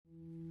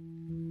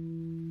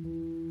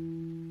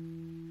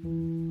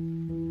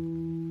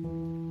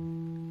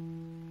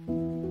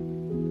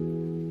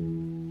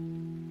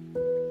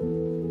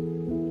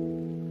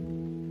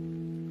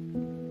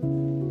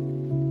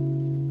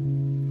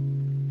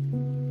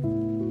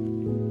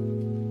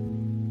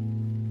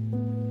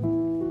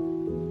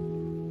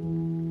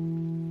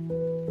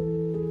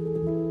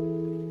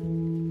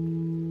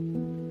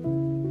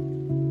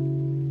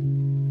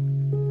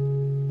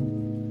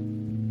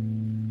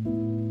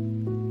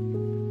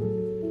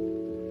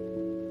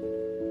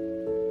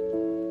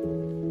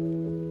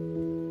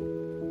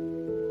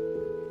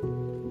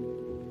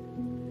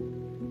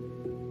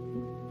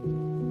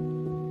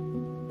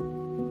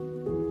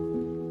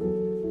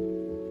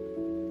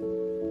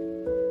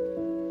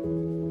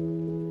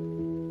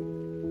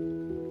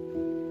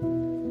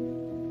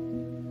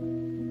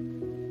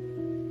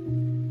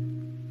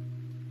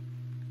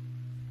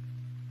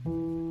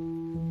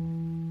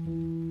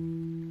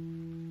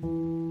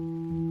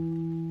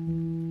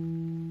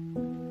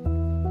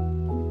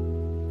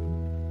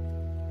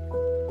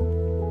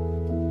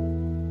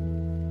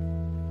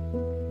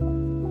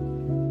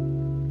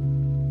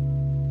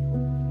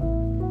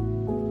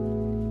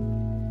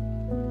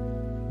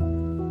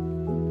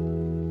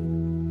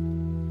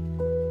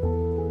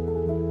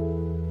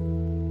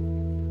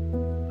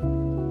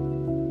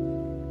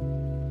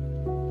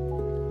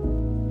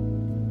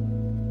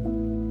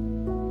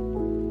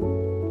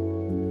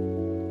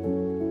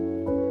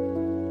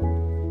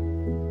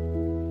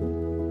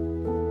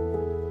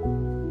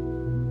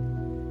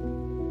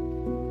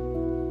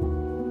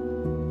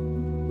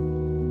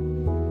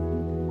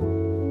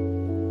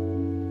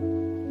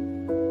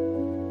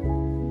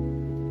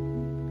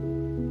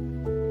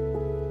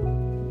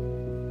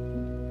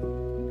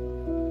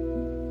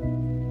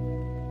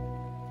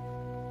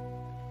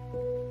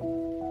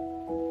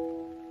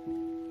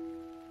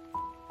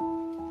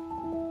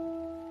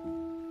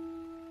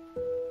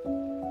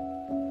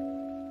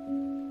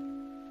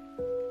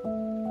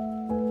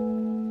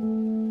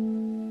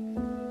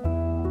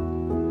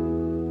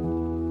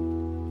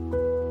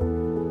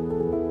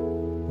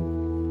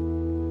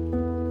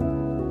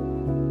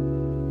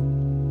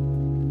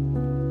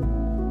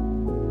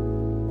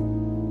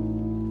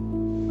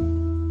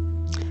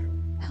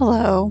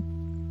Hello.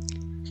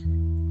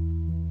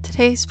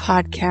 Today's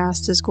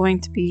podcast is going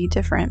to be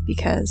different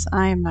because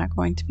I am not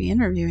going to be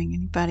interviewing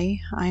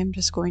anybody. I am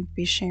just going to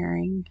be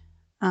sharing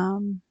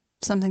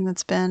something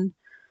that's been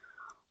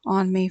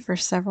on me for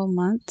several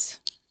months.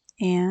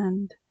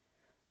 And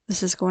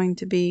this is going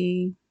to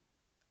be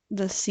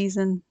the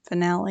season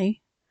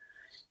finale.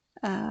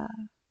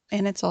 And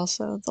it's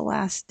also the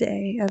last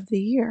day of the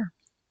year.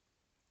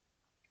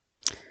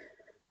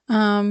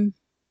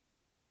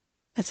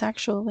 It's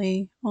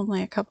actually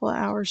only a couple of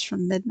hours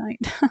from midnight.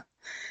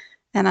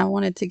 And I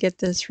wanted to get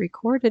this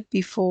recorded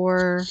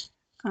before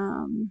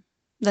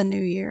the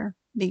new year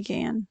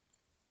began.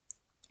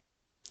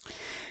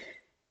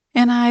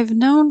 And I've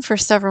known for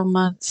several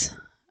months,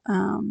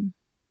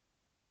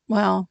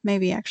 well,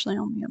 maybe actually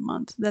only a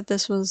month, that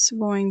this was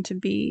going to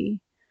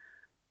be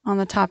on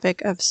the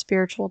topic of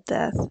spiritual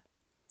death.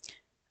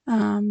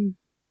 I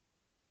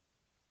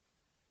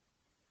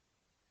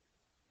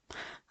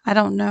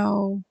don't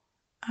know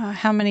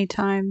how many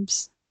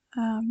times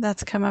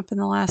that's come up in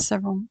the last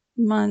several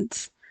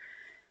months,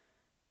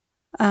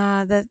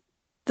 that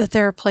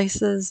there are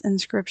places in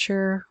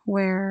Scripture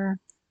where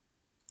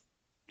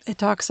it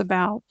talks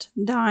about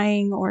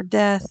dying or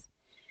death,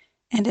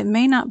 and it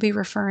may not be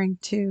referring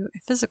to a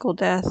physical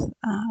death,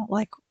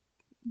 like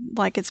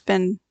it's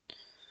been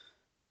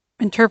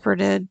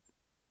interpreted,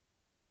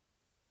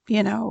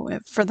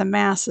 for the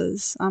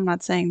masses. I'm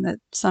not saying that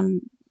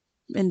some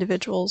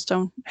individuals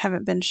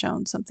haven't been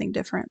shown something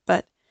different,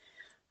 but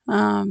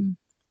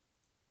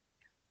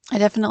I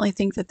definitely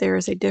think that there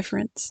is a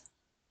difference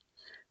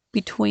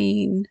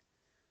between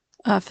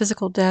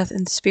physical death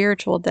and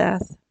spiritual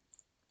death,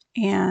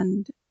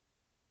 and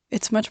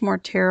it's much more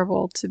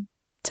terrible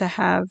to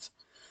have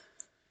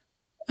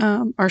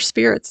our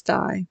spirits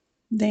die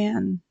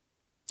than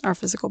our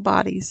physical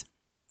bodies,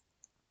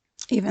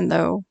 even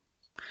though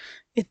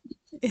it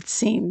it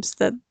seems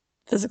that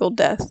physical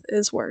death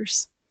is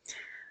worse.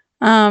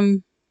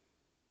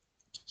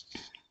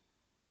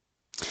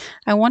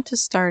 I want to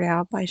start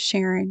out by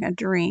sharing a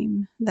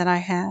dream that I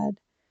had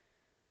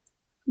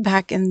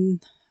back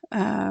in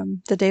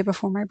the day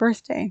before my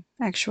birthday,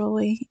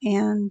 actually,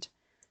 and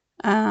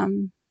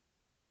the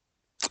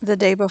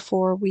day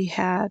before we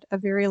had a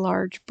very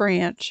large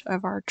branch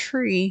of our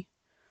tree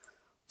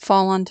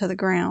fall onto the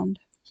ground,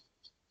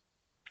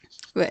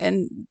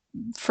 and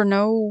for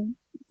no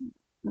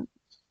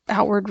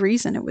outward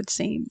reason, it would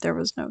seem. There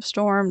was no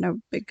storm, no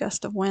big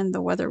gust of wind.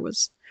 The weather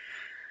was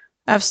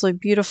absolutely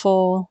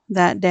beautiful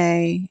that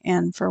day,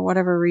 and for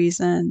whatever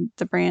reason,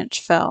 the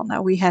branch fell.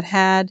 Now, we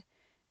had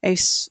a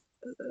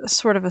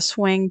sort of a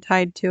swing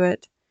tied to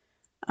it.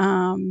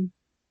 It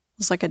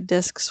was like a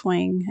disc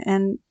swing,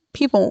 and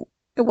it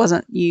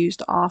wasn't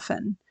used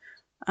often,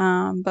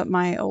 but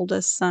my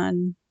oldest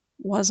son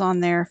was on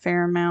there a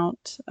fair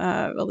amount,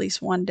 at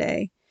least one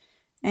day,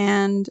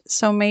 and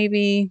so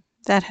maybe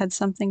that had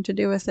something to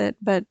do with it,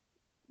 but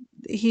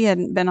he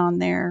hadn't been on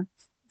there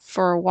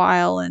for a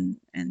while, and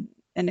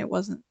it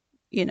wasn't,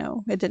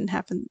 it didn't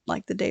happen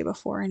like the day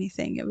before or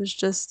anything. It was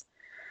just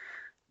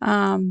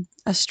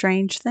a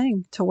strange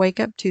thing to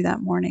wake up to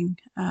that morning,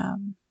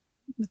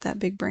 with that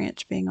big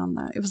branch being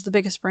it was the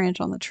biggest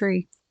branch on the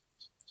tree.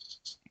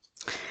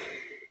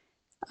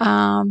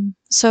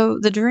 So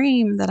the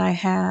dream that I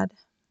had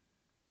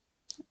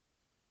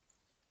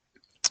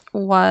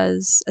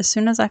was, as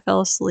soon as I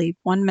fell asleep,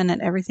 1 minute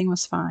everything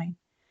was fine.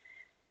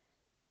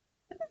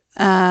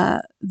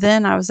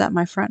 Then I was at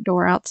my front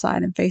door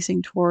outside and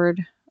facing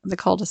toward the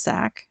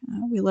cul-de-sac.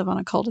 We live on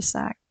a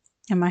cul-de-sac,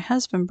 and my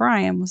husband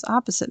Brian was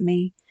opposite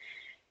me,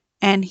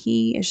 and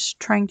he is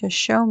trying to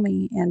show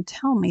me and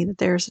tell me that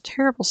there's a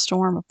terrible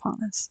storm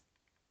upon us.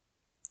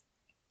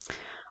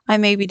 I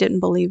maybe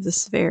didn't believe the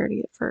severity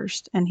at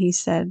first, and he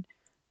said,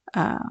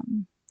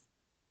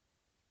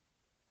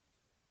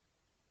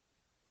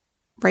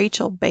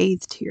 Rachel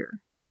bathed here.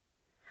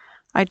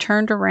 I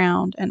turned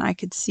around and I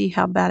could see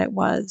how bad it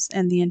was,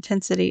 and the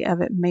intensity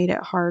of it made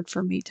it hard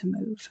for me to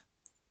move.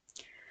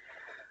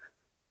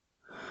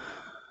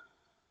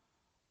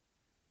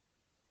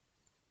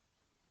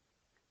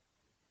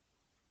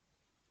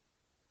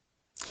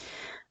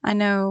 I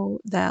know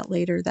that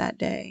later that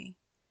day,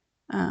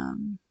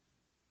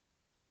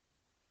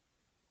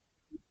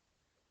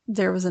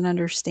 there was an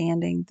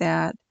understanding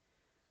that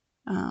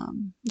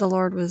the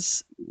Lord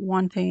was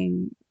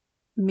wanting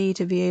me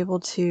to be able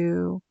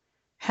to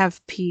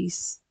have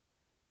peace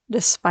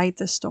despite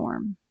the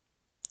storm.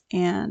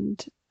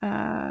 And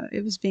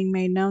it was being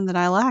made known that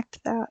I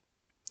lacked that.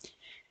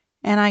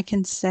 And I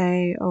can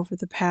say over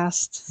the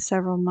past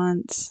several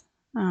months,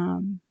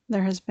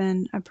 there has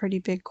been a pretty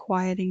big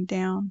quieting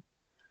down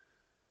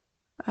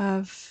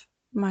of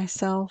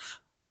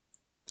myself,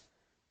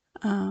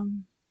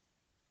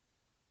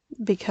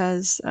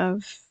 because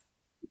of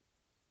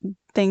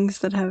things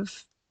that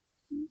have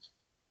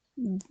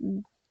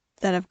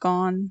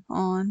gone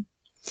on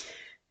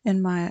in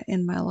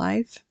my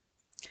life.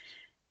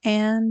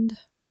 And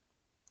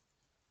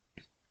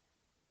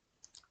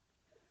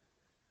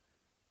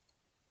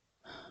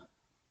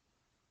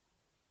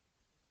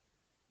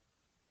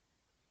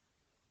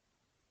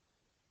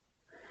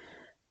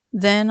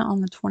Then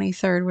on the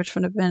 23rd, which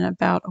would have been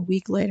about a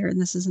week later, and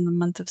this is in the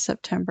month of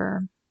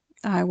September,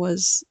 I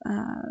was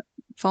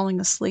falling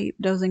asleep,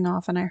 dozing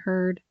off, and I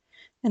heard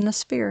in the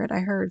spirit, I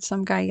heard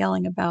some guy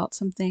yelling about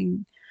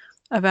something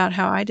about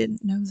how I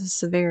didn't know the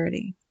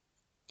severity.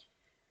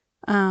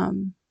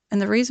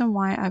 And the reason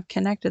why I've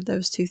connected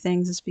those two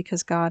things is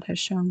because God has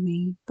shown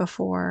me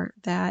before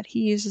that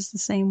He uses the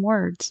same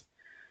words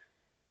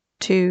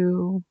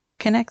to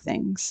connect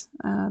things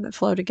that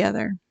flow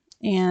together.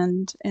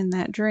 And in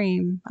that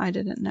dream, I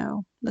didn't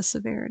know the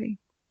severity.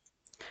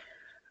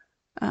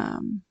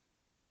 Um,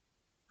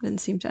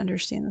 didn't seem to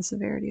understand the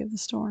severity of the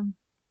storm.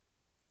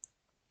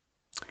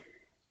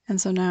 And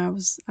so now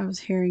I was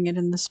hearing it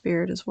in the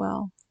spirit as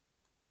well.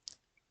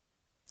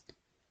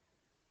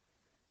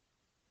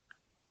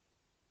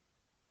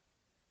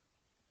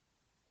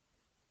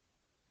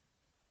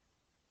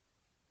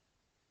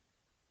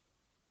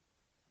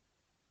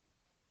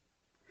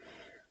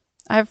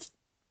 I've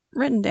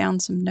written down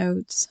some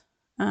notes,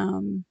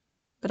 um,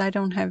 but I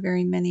don't have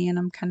very many, and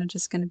I'm kind of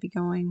just going to be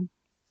going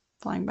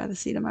flying by the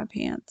seat of my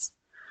pants.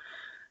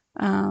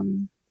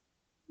 Um,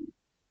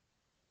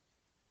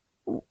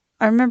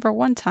 I remember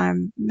one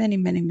time, many,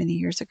 many, many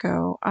years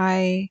ago,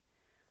 I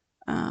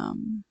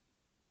um,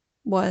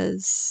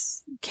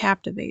 was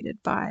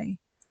captivated by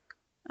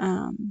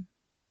um,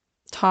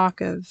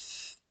 talk of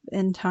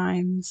end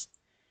times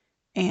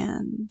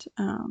and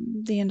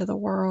the end of the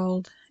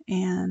world.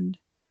 And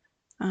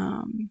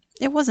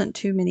it wasn't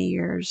too many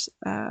years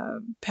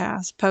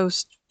past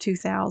post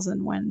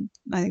 2000 when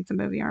I think the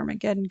movie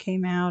Armageddon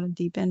came out and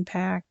Deep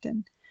Impact.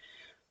 And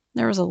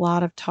there was a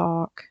lot of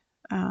talk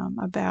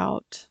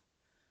about,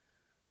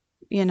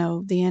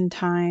 the end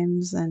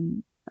times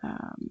and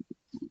um,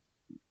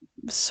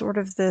 sort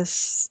of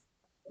this,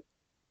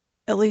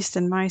 at least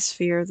in my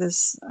sphere,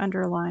 this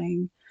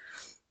underlying,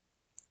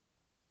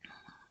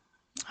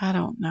 I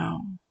don't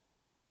know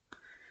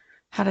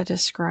how to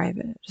describe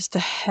it, just a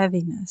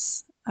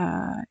heaviness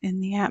in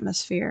the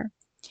atmosphere.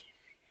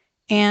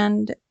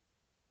 And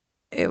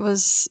it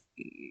was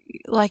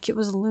like it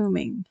was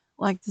looming,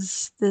 like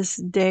this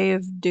day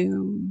of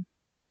doom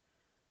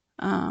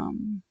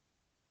um,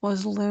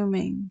 was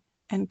looming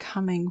and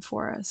coming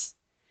for us.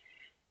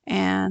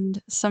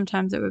 And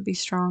sometimes it would be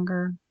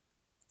stronger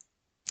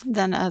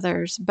than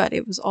others, but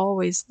it was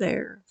always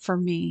there for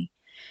me.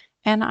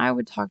 And I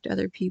would talk to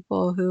other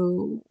people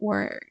who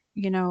were,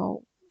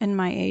 in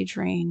my age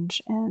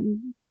range,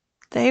 and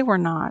they were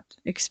not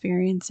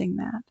experiencing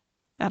that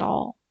at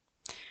all.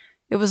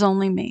 It was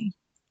only me.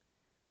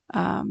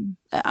 I'm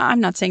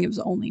not saying it was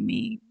only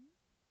me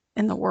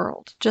in the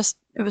world. Just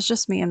it was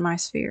just me in my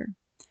sphere.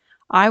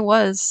 I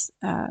was.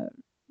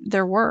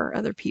 There were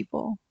other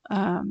people,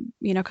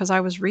 because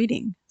I was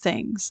reading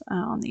things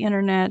on the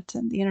internet,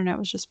 and the internet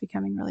was just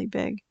becoming really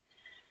big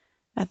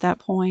at that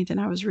point,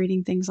 and I was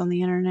reading things on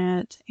the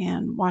internet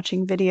and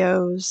watching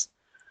videos.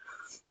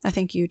 I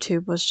think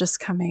YouTube was just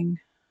coming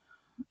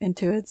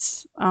into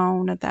its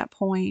own at that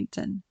point,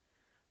 and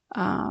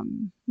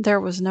there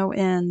was no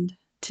end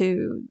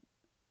to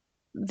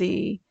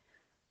the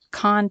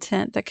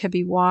content that could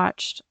be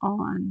watched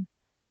on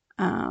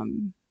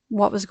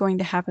what was going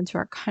to happen to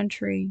our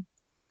country,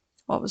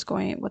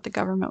 what the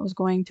government was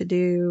going to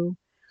do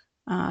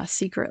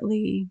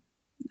secretly.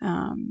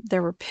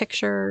 There were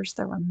pictures,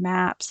 there were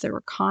maps, there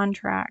were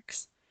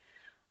contracts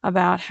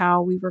about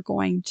how we were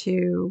going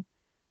to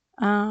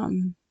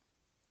um,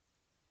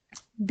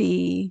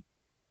 be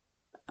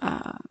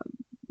uh,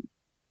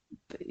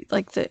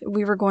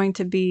 we were going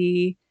to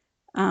be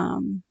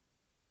um,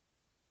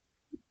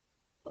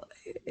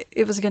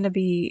 it was going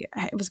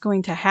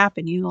to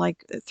happen,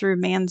 like through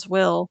man's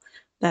will,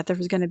 that there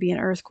was going to be an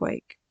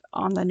earthquake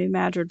on the New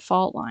Madrid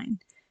fault line,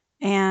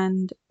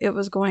 and it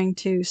was going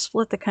to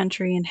split the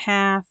country in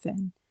half.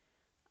 And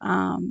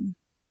um,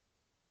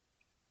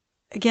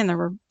 again, there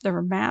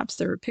were maps,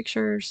 there were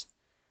pictures.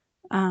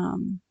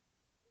 Um,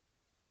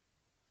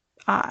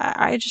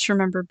 I just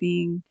remember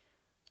being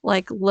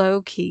like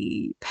low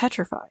key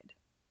petrified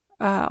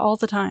all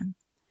the time.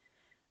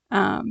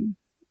 Um,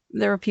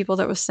 there were people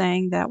that was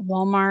saying that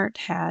Walmart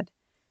had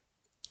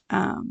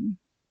um,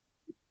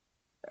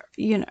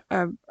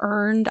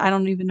 earned, I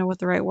don't even know what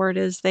the right word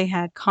is. They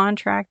had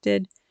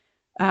contracted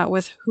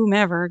with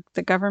whomever,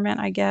 the government,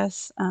 I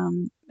guess,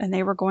 and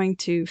they were going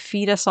to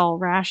feed us all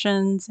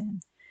rations,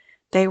 and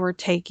they were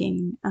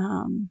taking.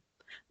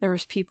 There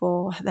was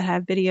people that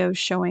had videos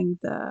showing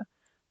the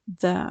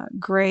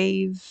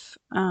grave,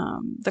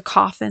 the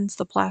coffins,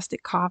 the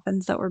plastic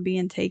coffins that were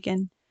being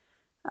taken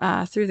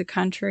through the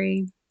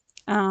country.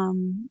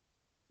 Um,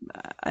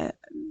 uh,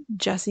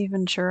 Jesse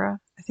Ventura,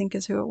 I think,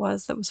 is who it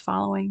was that was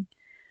following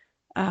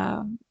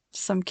uh,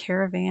 some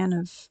caravan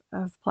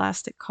of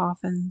plastic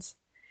coffins.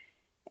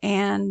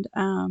 And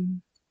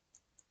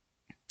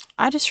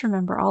I just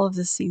remember all of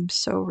this seemed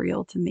so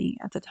real to me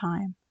at the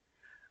time.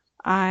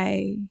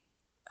 I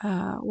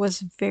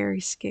was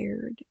very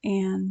scared,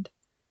 and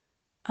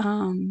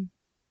um,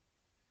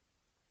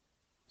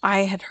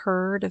 I had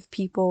heard of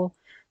people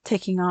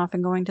taking off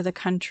and going to the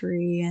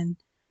country, and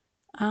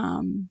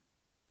um,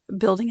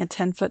 building a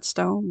 10-foot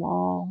stone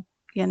wall,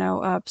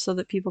 up so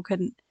that people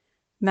couldn't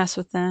mess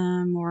with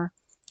them, or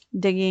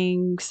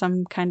digging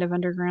some kind of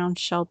underground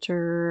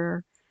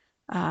shelter.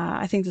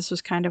 I think this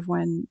was kind of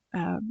when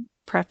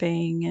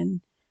prepping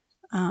and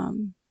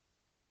um,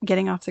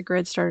 getting off the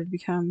grid started to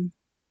become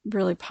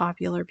really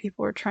popular.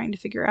 People were trying to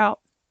figure out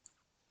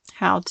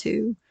how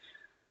to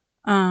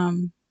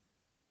um,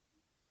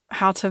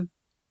 how to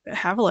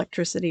have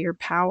electricity or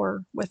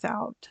power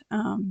without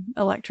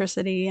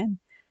electricity, and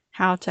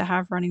how to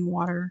have running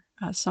water.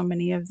 So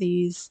many of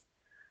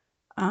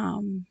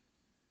um,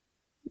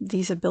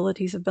 these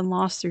abilities have been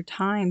lost through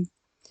time.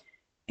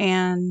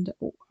 And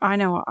I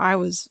know I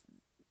was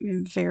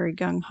very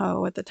gung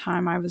ho at the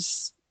time. I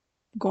was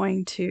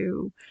going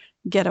to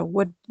get a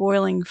wood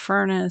boiling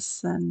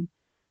furnace and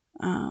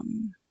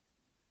um,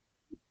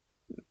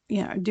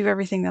 do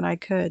everything that I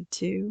could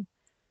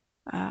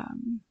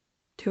um,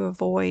 to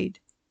avoid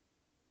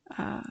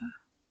uh,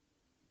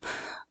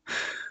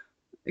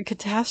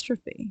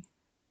 catastrophe,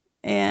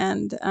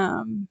 and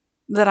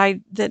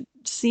that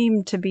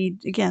seemed to be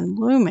again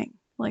looming,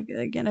 like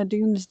again a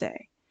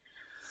doomsday.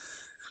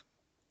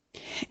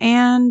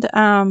 And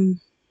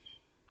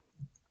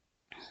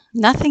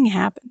nothing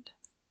happened.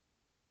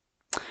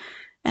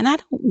 And I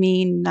don't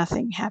mean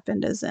nothing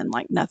happened as in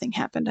like nothing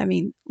happened. I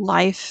mean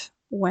life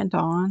went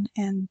on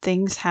and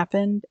things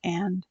happened,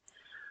 and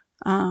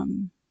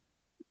um,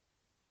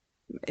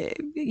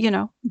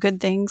 good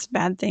things,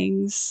 bad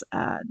things,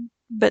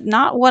 but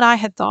not what I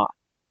had thought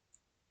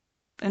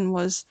and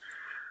was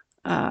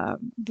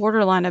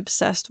borderline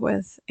obsessed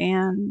with,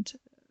 and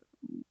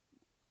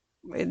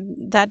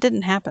that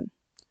didn't happen.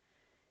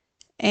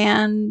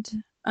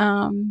 And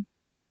um,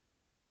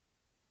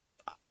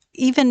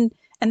 even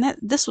and that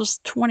this was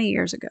 20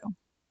 years ago,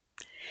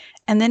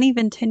 and then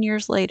even 10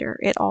 years later,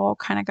 it all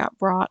kind of got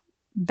brought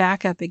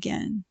back up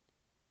again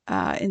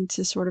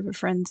into sort of a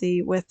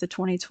frenzy with the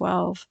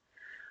 2012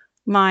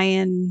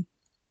 Mayan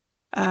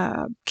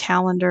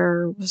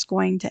calendar was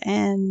going to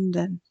end,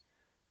 and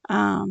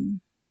um,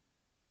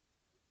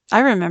 I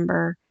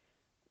remember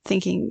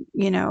thinking,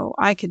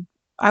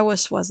 I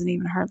wasn't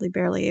even hardly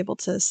barely able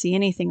to see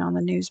anything on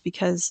the news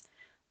because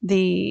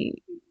the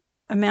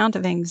amount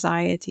of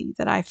anxiety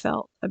that I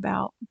felt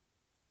about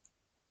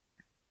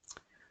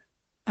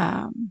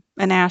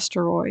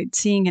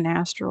seeing an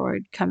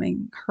asteroid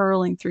coming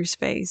hurling through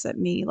space at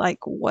me,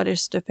 like what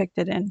is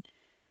depicted in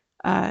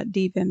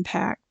Deep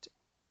Impact,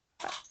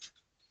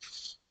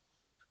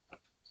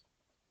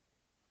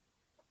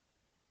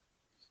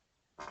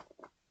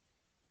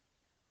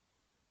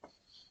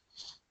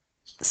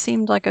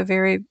 seemed like a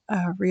very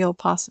real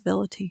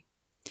possibility.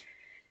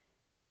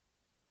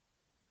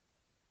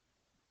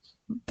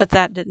 But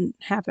that didn't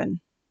happen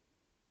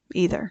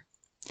either.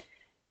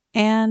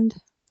 And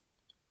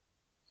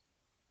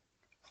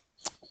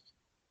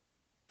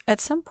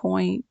at some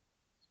point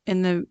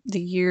in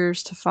the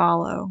years to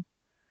follow,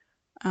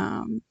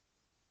 um,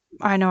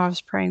 I know I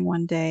was praying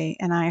one day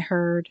and I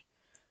heard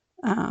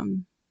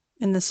um,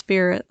 in the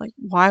spirit, like,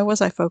 why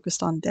was I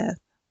focused on death?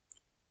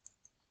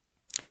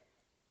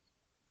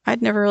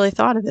 I'd never really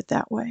thought of it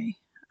that way.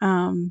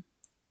 Um,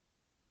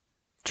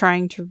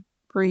 Trying to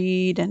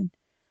read and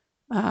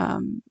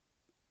um,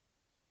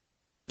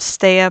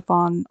 stay up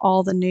on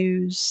all the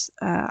news,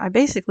 I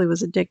basically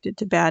was addicted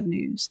to bad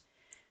news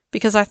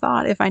because I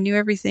thought if I knew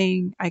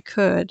everything I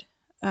could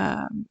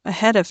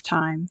ahead of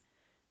time,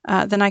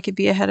 then I could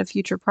be ahead of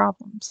future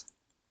problems.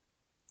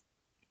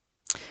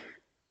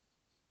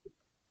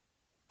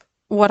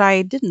 What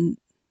I didn't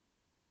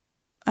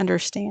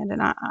understand,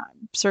 and I'm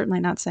certainly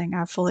not saying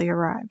I've fully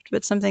arrived,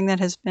 but something that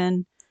has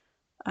been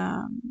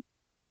um,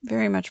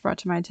 very much brought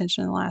to my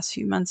attention in the last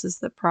few months is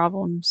that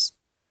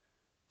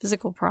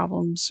physical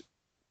problems,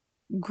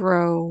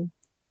 grow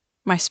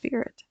my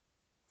spirit.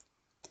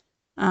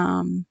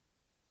 Um,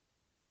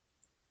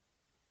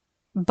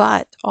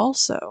 but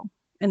also,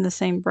 in the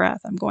same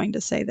breath, I'm going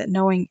to say that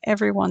knowing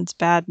everyone's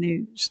bad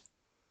news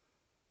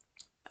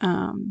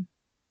um,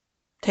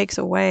 takes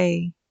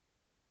away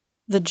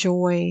the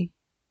joy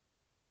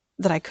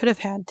that I could have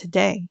had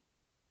today,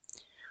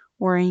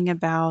 worrying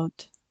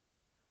about,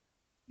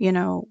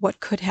 what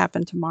could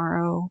happen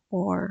tomorrow,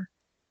 or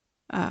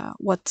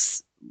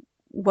what's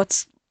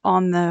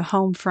on the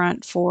home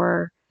front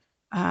for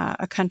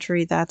a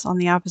country that's on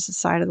the opposite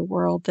side of the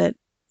world that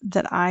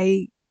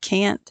I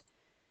can't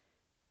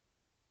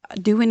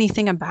do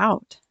anything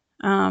about.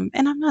 And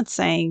I'm not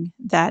saying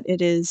that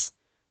it is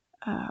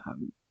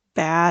um,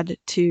 bad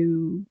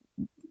to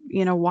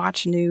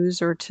watch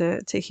news or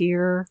to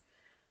hear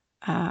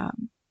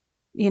um,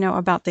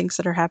 about things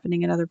that are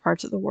happening in other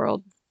parts of the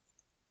world.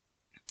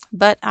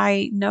 But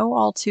I know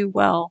all too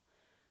well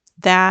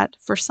that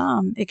for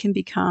some it can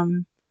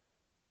become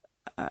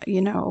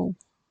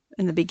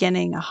in the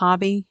beginning a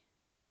hobby,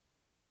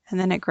 and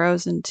then it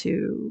grows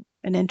into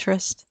an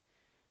interest,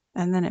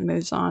 and then it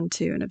moves on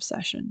to an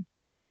obsession,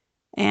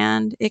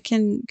 and it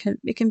can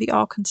be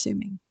all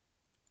consuming.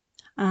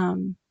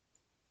 Um,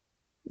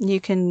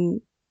 you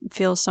can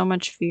feel so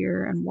much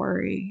fear and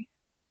worry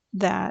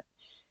that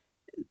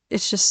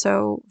it's just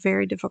so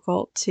very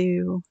difficult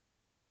to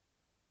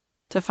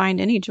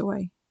find any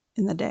joy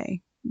in the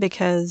day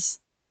because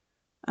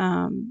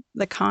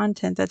the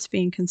content that's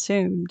being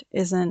consumed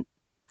isn't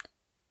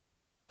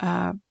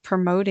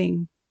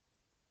promoting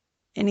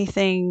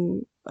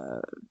anything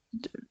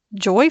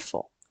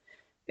joyful.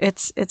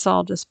 It's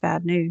all just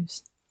bad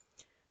news.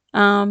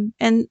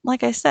 And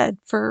like I said,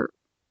 for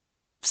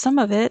some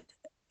of it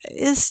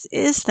is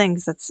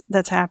things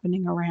that's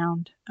happening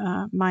around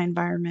my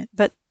environment,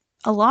 but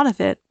a lot of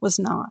it was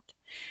not.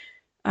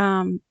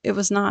 It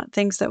was not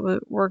things that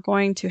were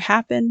going to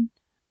happen.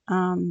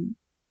 Um,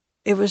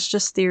 it was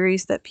just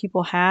theories that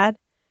people had,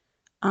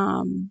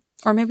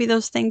 or maybe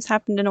those things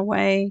happened in a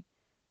way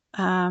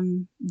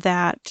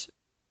that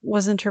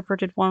was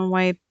interpreted one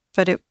way,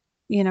 but it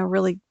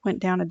really went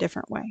down a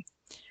different way.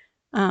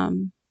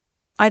 Um,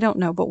 I don't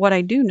know, but what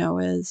I do know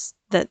is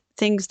that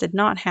things did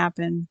not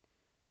happen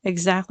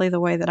exactly the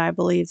way that I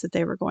believed that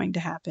they were going to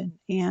happen.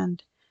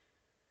 And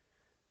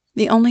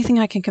the only thing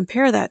I can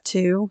compare that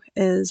to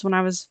is when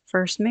I was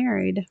first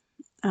married.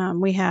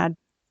 We had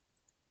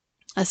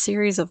a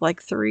series of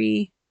like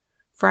 3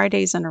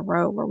 Fridays in a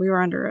row where we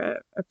were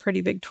under a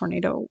pretty big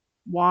tornado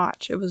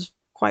watch. It was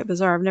quite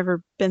bizarre. I've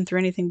never been through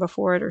anything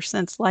before it or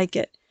since like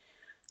it.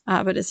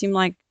 But it seemed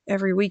like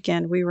every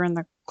weekend we were in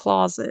the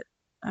closet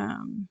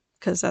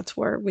because that's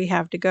where we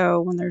have to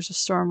go when there's a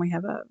storm. We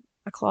have a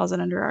closet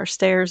under our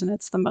stairs, and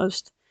it's the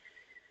most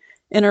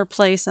inner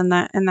place in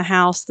the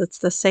house that's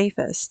the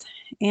safest.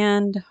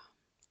 And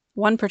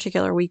one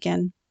particular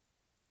weekend,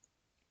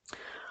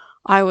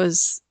 I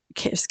was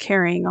just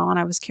carrying on.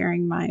 I was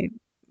carrying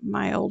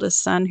my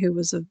oldest son, who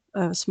was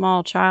a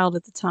small child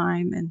at the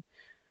time, and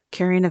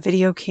carrying a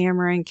video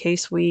camera in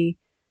case we,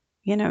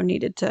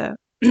 needed to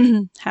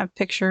have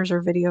pictures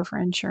or video for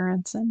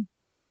insurance. And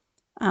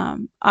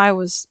I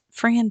was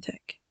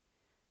frantic.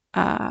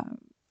 Uh,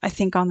 I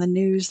think on the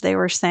news they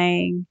were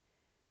saying,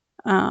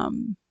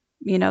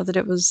 that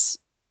it was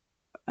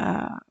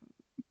uh,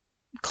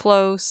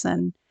 close.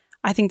 And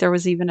I think there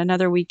was even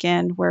another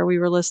weekend where we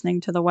were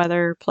listening to the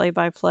weather play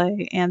by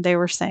play, and they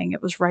were saying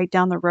it was right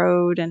down the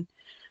road. And,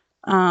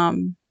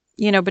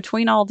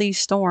 between all these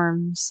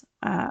storms,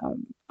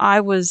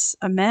 I was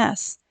a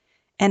mess,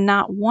 and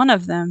not one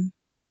of them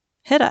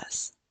hit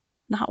us.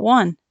 Not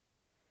one.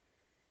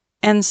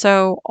 And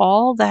so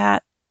all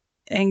that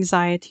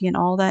anxiety and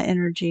all that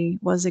energy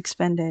was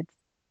expended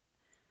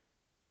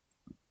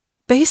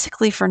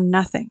basically for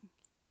nothing.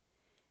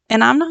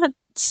 And I'm not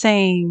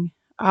saying,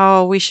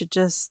 oh, we should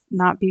just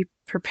not be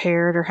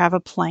prepared or have a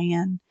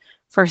plan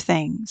for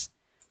things.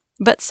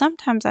 But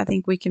sometimes I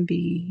think we can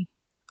be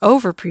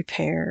over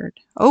prepared,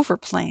 over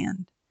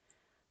planned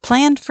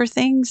for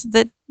things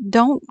that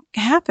don't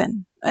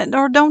happen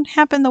or don't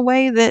happen the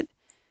way that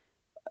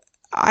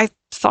I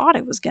thought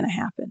it was going to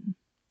happen.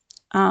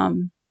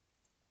 Um,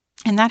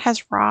 and that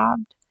has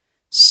robbed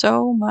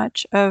so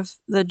much of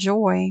the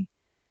joy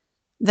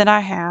that I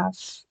have,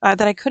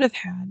 that I could have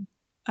had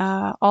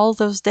all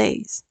those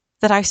days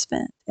that I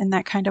spent in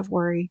that kind of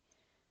worry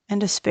and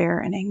despair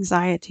and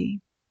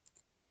anxiety.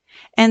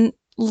 And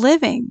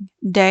living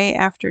day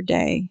after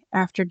day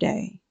after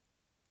day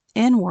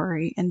in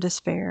worry and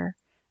despair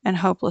and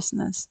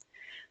hopelessness,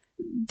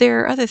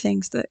 there are other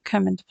things that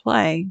come into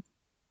play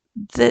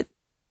that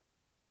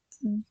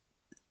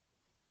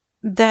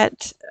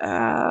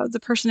the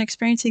person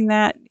experiencing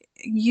that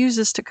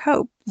uses to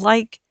cope,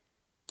 like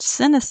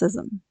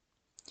cynicism.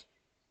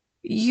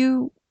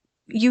 You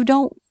you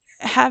don't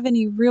have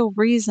any real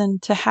reason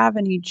to have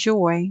any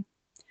joy,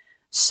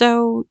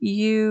 so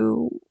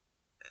you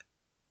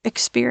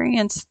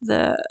experience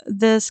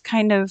this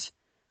kind of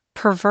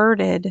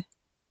perverted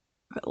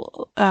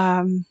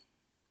um,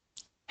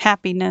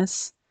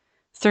 happiness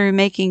through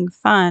making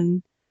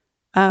fun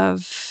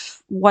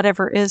of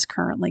whatever is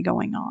currently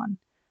going on.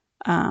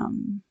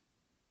 Um,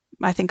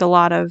 I think a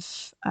lot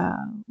of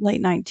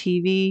late night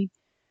TV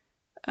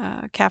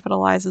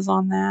capitalizes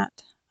on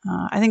that.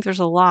 I think there's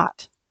a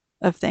lot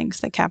of things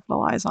that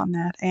capitalize on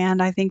that,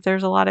 and I think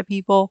there's a lot of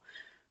people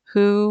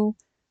who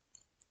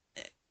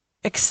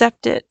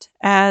accept it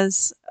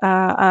as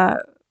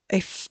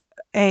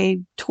a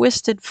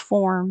twisted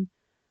form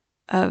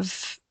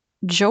of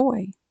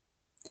joy.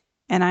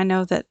 And I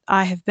know that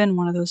I have been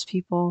one of those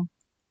people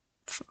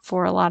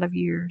for a lot of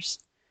years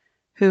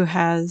who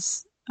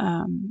has,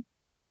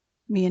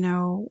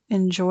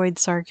 enjoyed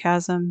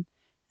sarcasm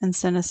and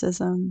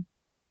cynicism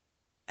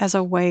as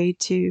a way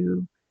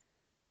to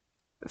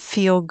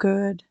feel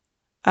good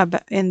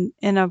about in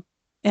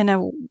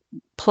a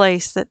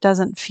place that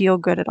doesn't feel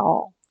good at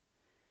all.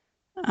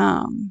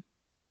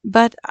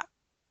 But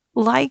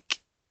like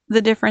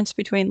the difference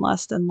between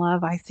lust and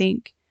love, I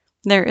think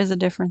there is a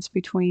difference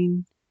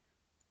between,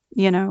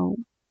 you know,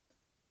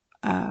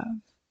 uh,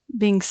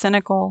 being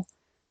cynical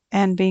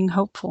and being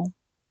hopeful.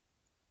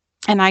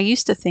 And I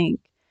used to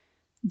think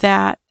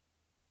that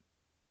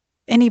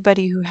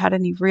anybody who had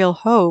any real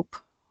hope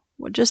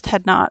just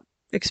had not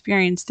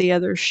experienced the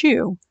other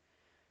shoe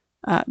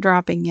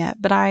dropping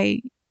yet. But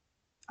I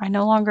I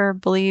no longer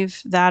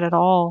believe that at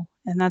all.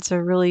 And that's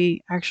a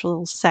really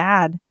actual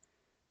sad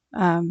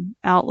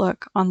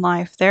outlook on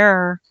life. There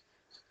are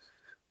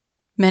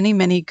many,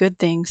 many good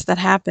things that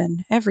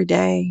happen every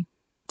day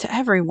to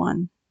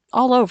everyone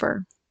all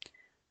over.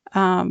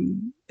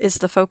 Is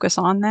the focus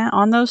on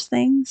on those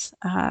things?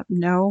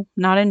 No,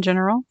 not in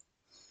general.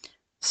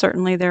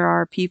 Certainly, there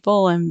are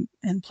people and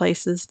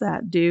places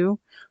that do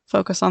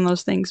focus on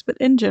those things, but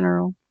in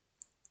general,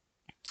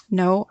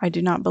 no, I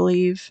do not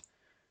believe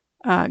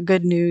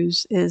good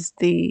news is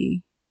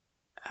the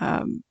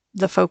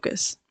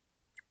focus,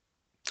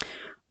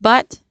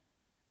 but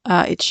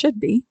it should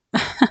be.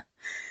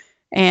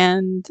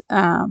 And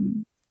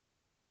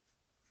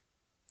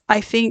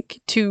I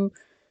think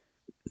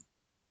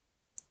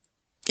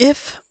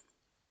if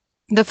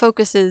the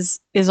focus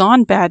is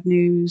on bad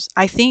news,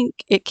 I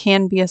think it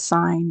can be a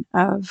sign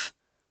of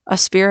a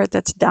spirit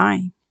that's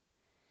dying.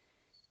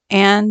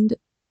 And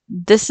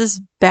this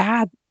is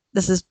bad.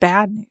 This is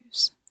bad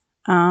news,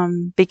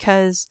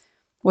 because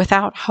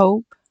without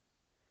hope,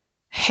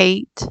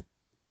 hate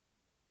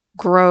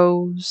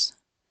grows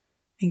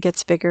and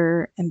gets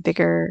bigger and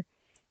bigger.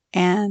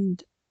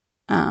 And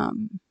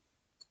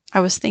I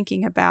was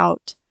thinking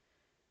about,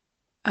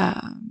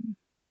 um,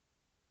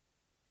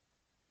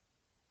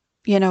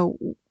 you know,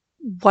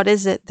 what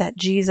is it that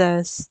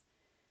Jesus?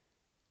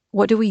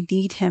 What do we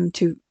need him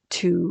to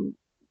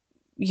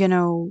you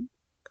know?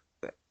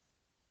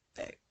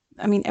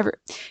 I mean,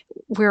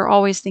 we're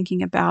always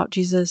thinking about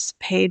Jesus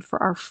paid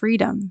for our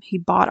freedom. He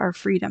bought our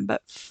freedom,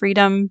 but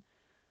freedom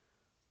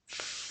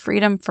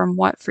from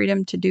what?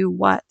 Freedom to do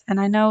what? And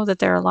I know that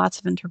there are lots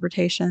of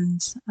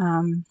interpretations,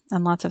 and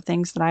lots of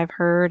things that I've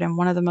heard. And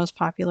one of the most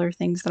popular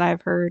things that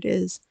I've heard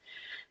is,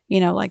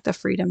 like the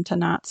freedom to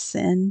not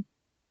sin.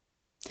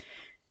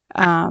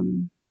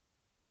 Um,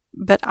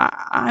 but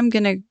I'm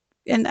gonna,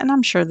 and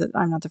I'm sure that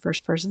I'm not the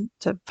first person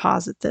to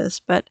posit this,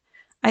 but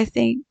I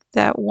think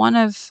that one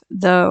of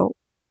the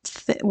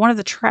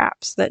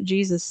traps that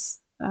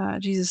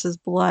Jesus's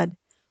blood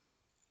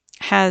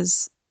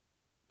has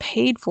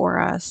paid for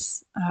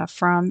us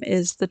from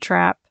is the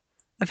trap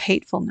of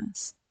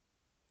hatefulness.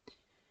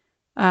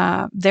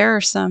 There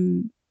are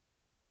some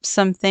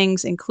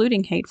things,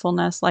 including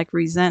hatefulness, like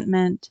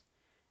resentment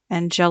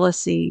and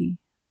jealousy,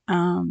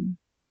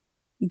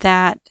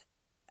 that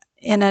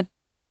in a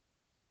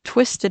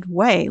twisted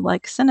way,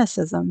 like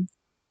cynicism,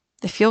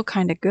 they feel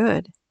kind of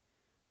good.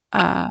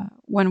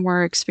 When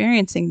we're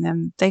experiencing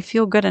them, they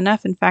feel good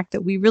enough, in fact,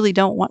 that we really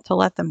don't want to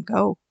let them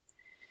go,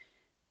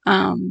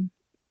 um,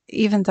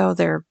 even though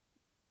they're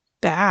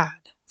bad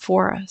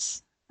for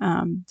us.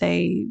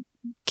 They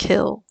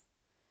kill.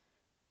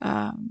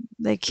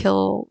 They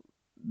kill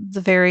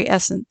the very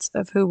essence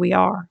of who we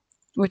are,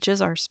 which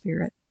is our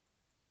spirit.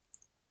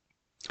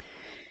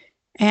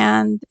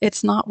 And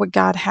it's not what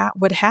God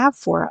would have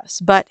for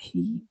us, but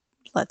He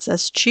lets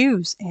us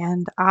choose.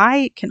 And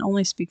I can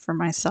only speak for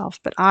myself,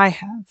 but I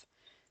have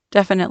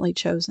definitely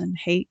chosen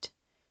hate,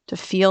 to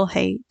feel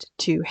hate,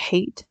 to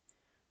hate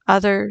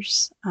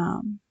others.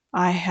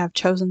 I have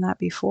chosen that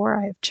before.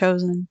 I have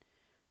chosen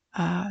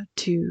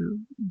to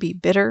be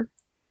bitter,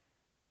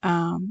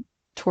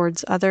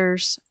 towards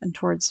others and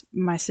towards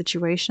my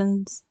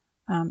situations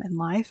in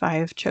life. I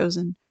have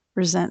chosen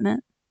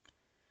resentment.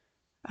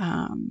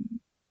 Um,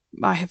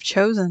 I have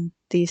chosen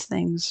these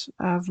things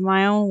of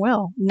my own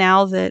will.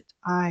 Now that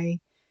I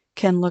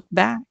can look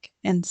back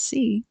and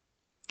see,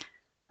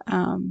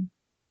 um,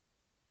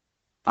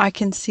 I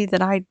can see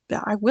that I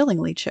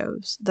willingly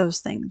chose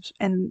those things.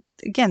 And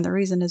again, the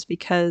reason is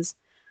because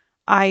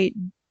I,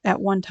 at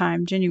one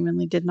time,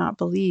 genuinely did not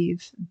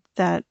believe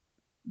that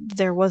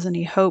there was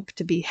any hope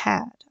to be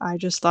had. I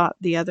just thought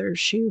the other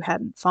shoe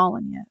hadn't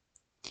fallen yet.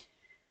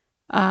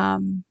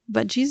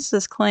 But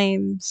Jesus'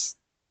 claims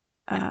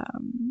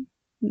um,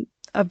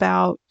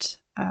 about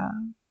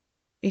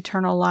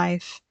eternal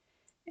life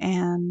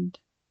and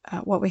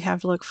what we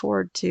have to look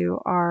forward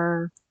to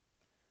are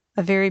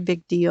a very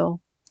big deal.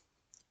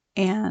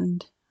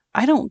 And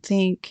I don't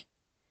think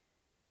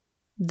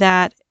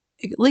that,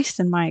 at least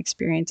in my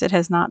experience, it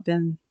has not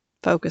been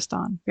focused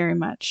on very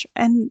much.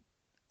 And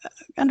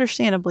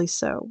understandably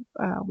so.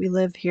 We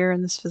live here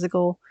in this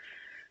physical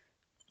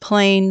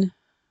plane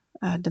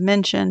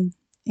dimension,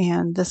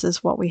 and this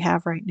is what we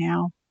have right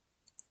now.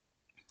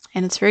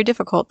 And it's very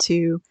difficult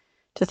to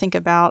think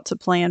about, to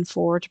plan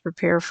for, to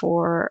prepare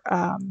for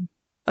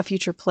a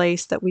future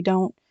place that we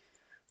don't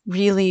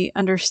really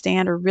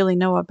understand or really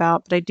know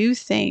about. But I do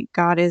think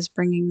God is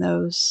bringing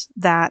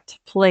that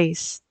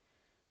place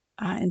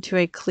into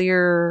a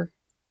clearer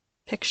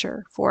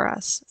picture for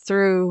us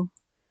through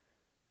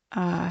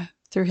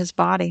His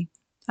body,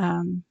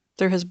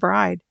 through His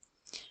bride,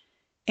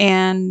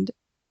 and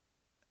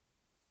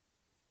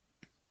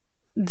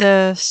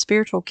the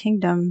spiritual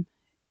kingdom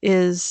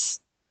is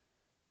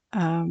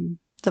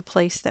the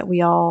place that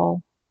we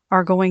all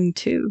are going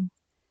to.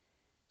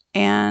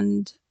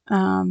 And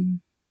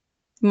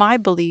my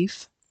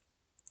belief,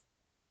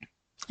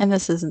 and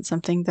this isn't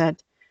something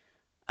that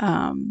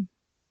um,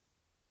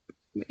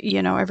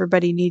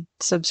 everybody needs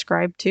to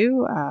subscribe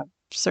to.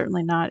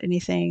 Certainly not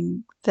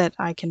anything that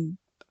I can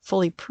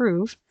fully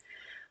prove,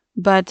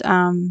 but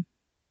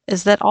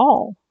is that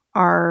all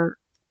are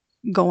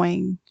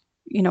going,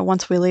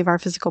 once we leave our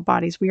physical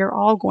bodies, we are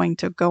all going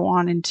to go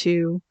on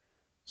into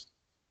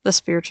the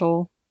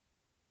spiritual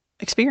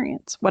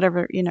experience,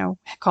 whatever,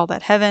 call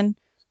that heaven,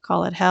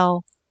 call it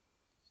hell.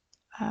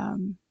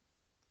 Um,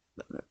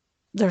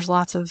 there's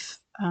lots of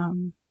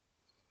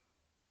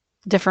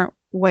different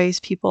ways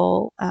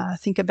people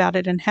think about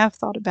it and have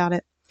thought about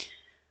it.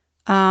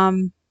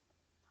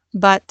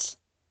 But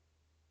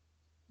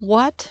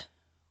what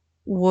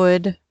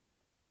would,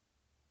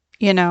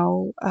 you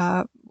know,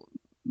 uh,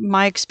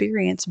 my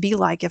experience be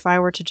like if I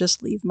were to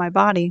just leave my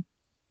body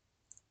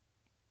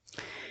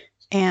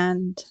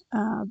and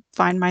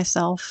find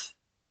myself,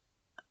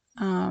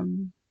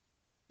 um,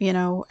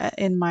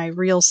 in my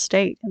real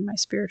state, in my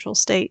spiritual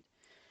state?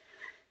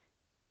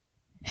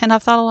 And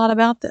I've thought a lot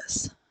about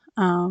this,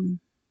 um,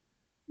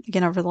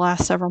 again, over the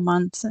last several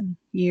months and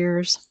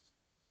years.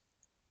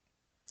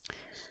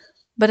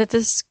 But at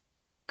this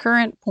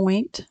current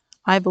point,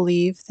 I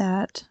believe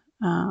that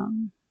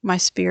my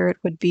spirit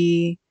would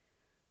be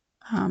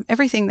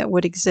everything that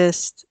would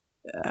exist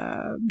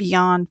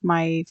beyond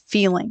my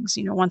feelings.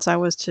 Once I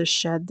was to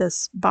shed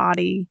this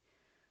body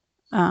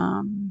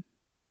um,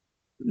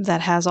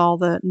 that has all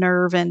the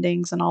nerve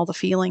endings and all the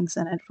feelings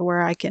in it,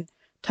 where I can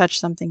touch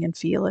something and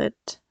feel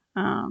it.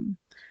 Um,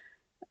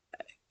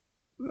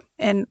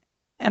 and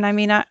and I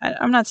mean,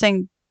 I'm not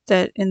saying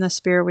that in the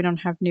spirit we don't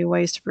have new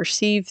ways to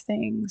perceive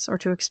things or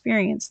to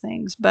experience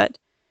things, but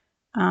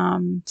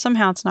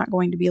somehow it's not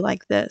going to be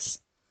like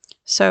this.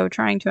 So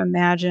trying to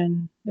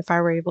imagine if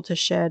I were able to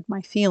shed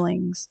my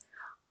feelings,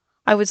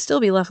 I would still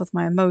be left with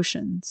my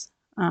emotions,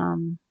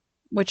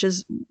 which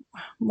is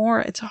more,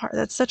 it's hard.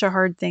 That's such a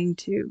hard thing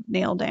to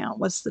nail down.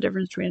 What's the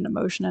difference between an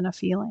emotion and a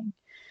feeling?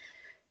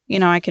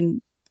 I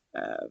can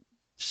uh,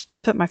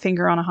 put my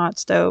finger on a hot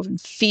stove and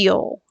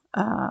feel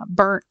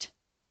burnt,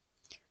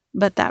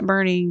 but that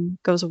burning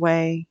goes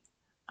away,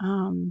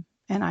 and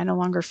I no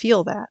longer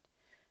feel that.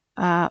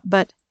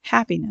 But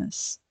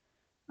happiness,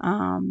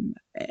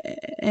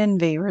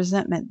 envy,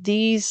 resentment,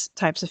 these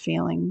types of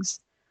feelings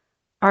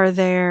are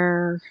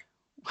there.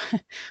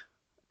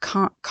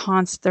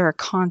 They're a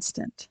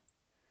constant.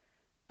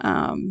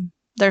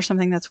 They're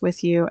something that's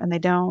with you, and they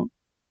don't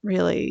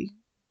really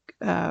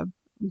uh,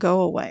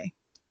 go away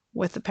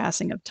with the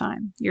passing of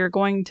time. You're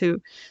going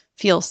to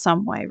feel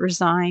some way,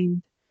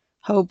 resigned,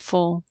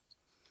 hopeful,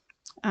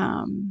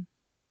 um,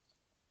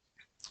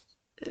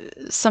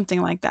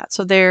 something like that.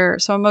 So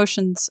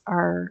emotions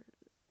are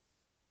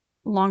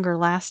longer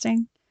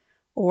lasting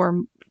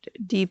or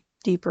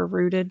deeper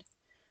rooted,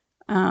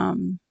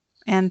 um,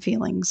 and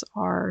feelings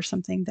are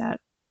something that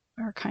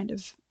are kind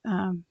of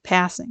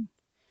passing,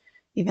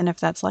 even if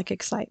that's like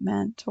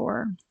excitement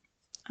or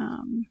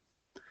um,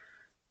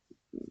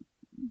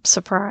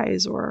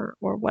 surprise or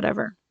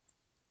whatever.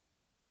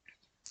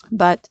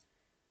 But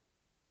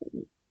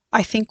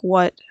I think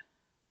what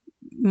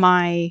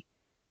my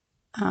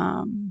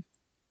um,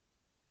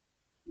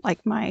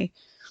 my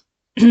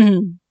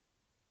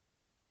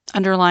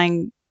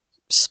underlying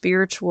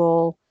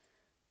spiritual,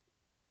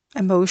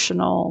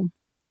 emotional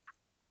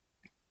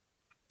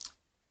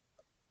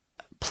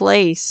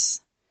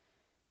place,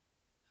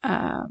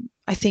 I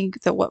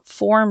think that what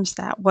forms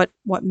that, what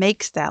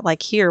makes that,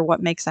 like here,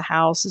 what makes a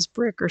house is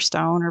brick or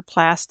stone or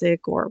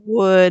plastic or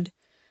wood,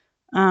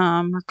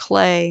 or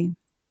clay,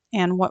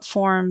 and what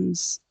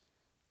forms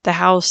the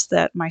house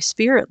that my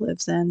spirit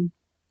lives in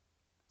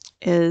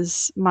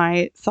is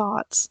my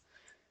thoughts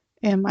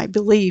and my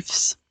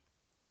beliefs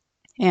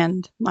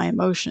and my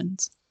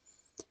emotions.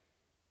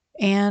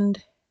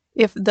 And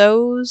if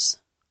those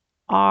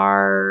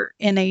are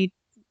in a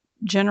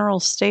general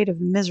state of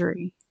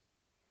misery,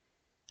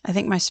 I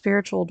think my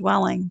spiritual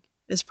dwelling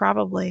is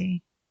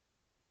probably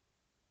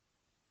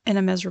in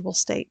a miserable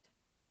state.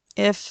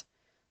 If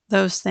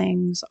those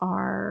things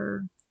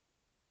are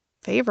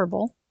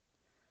favorable,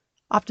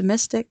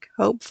 optimistic,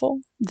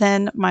 hopeful,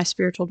 then my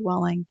spiritual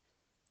dwelling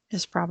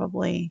is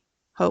probably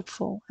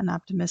hopeful and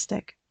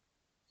optimistic.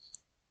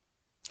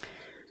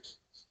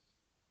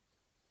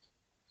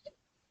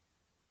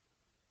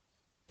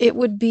 It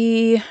would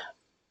be,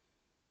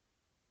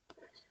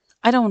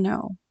 I don't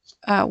know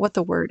what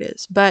the word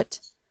is, but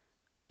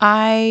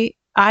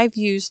I've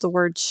used the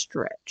word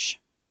stretch,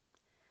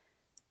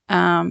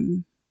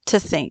 um, to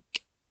think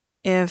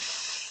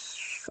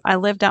if I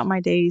lived out my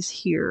days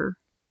here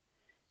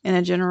in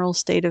a general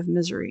state of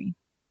misery,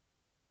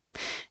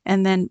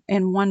 and then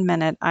in 1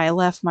 minute I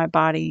left my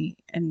body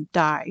and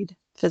died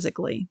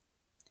physically,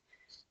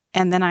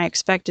 and then I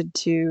expected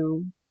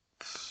to,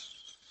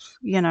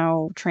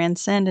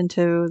 transcend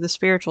into the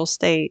spiritual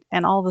state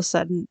and all of a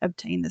sudden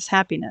obtain this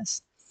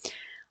happiness.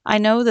 I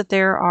know that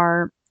there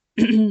are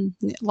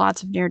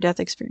lots of near death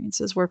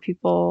experiences where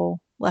people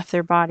left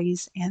their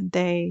bodies and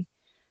they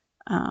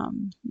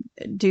um,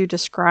 do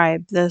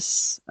describe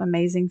this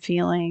amazing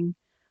feeling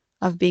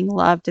of being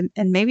loved.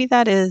 And maybe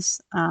that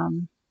is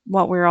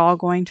what we're all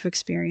going to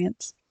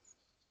experience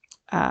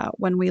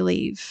when we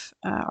leave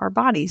our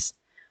bodies.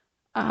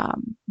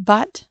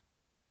 But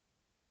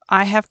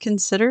I have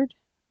considered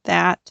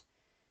that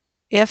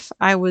if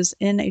I was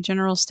in a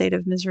general state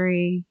of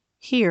misery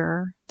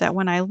here, that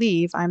when I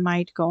leave, I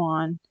might go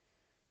on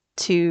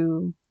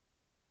to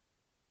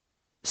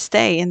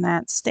stay in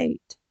that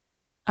state.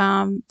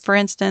 For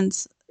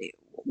instance,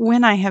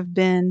 when I have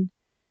been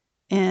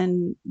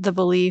in the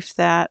belief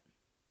that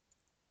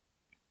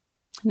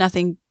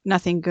nothing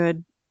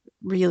good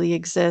really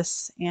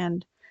exists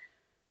and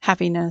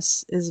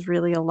happiness is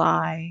really a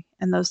lie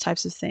and those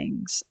types of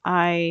things,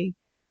 I,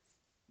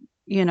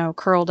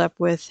 curled up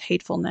with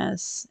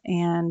hatefulness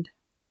and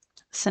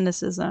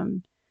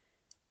cynicism,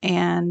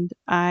 and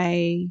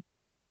I,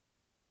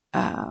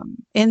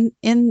 in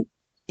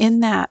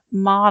that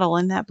model,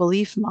 in that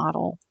belief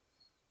model,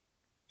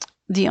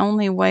 the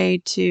only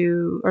way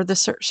to, or the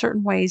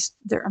certain ways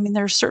there, I mean,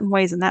 there are certain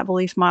ways in that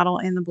belief model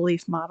and the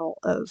belief model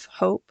of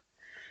hope,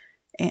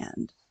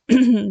 and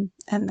and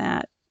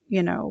that,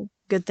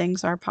 good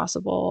things are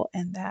possible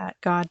and that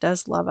God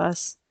does love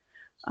us.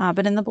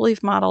 But in the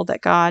belief model that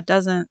God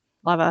doesn't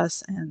love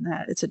us and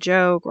that it's a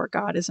joke or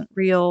God isn't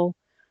real,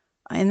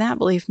 in that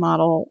belief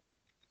model,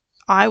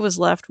 I was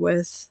left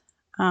with,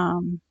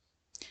 kind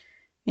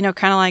of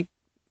like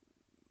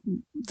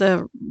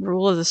the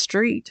rule of the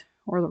street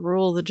or the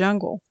rule of the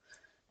jungle,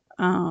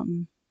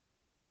 um,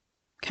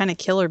 kind of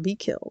kill or be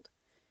killed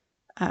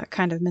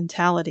kind of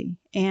mentality.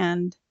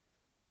 And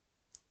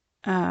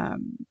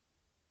um,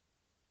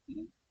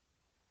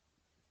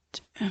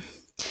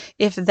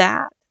 if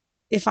that,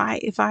 if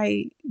I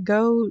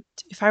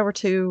were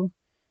to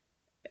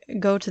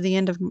go to the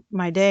end of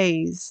my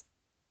days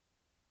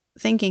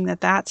thinking that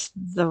that's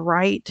the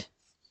right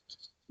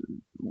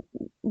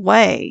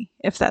way,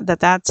 if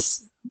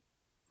that's,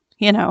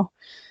 you know,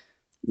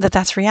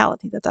 that's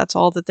reality, that that's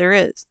all that there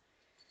is,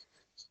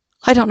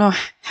 I don't know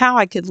how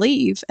I could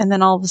leave and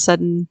then all of a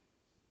sudden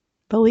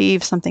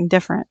believe something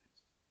different.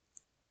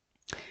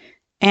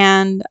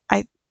 And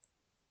I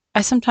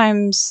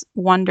sometimes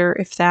wonder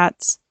if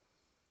that's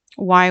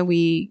why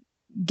we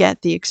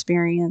get the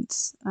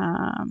experience,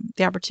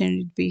 the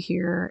opportunity to be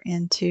here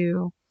and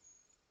to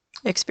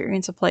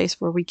experience a place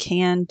where we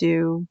can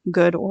do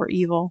good or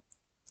evil,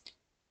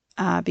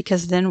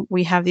 because then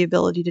we have the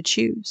ability to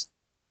choose.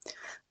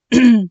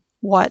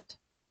 what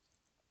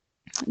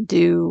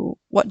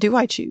what do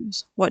I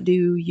choose? What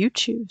do you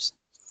choose?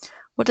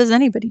 What does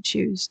anybody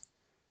choose?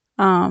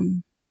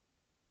 Um,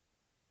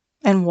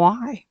 and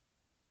why?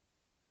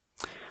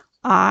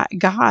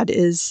 God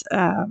is,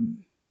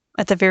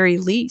 at the very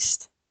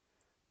least,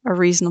 a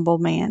reasonable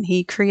man.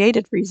 He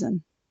created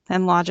reason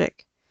and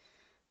logic.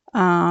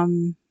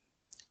 Um,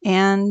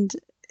 and,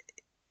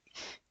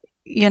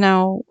 you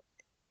know,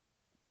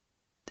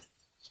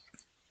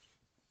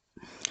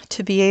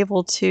 to be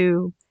able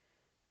to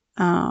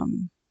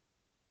um,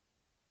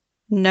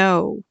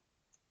 know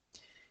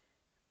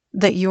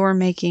that you're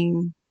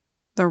making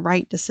the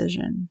right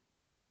decision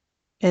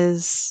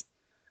is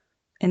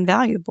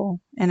invaluable.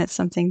 And it's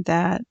something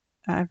that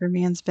every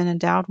man's been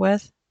endowed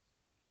with.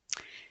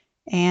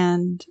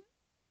 And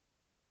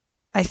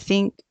I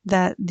think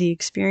that the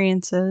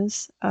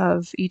experiences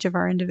of each of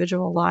our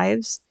individual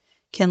lives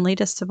can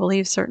lead us to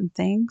believe certain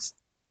things.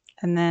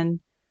 And then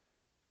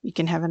you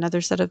can have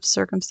another set of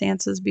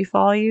circumstances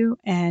befall you,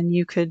 and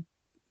you could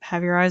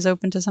have your eyes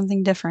open to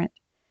something different.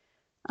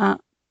 Uh,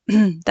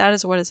 that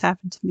is what has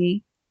happened to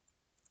me.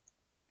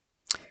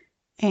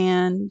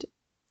 And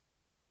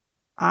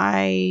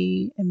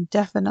I am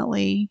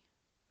definitely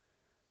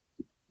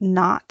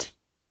not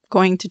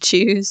going to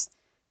choose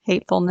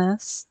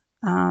hatefulness,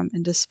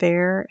 and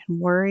despair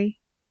and worry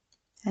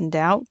and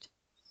doubt.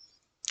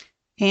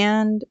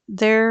 And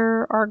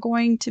there are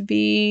going to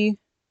be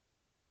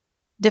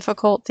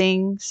difficult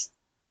things,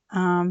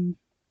 um,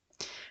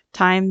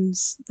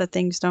 times that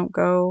things don't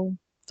go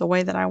the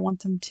way that I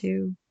want them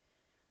to.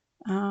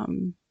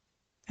 Um,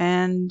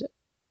 and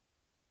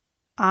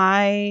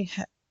I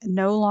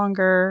no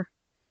longer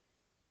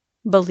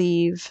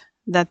believe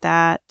that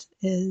that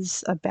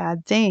is a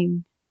bad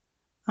thing.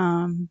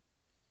 Um,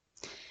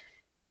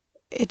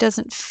 it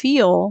doesn't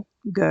feel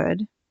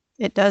good.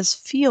 It does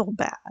feel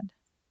bad,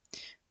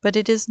 but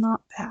it is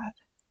not bad.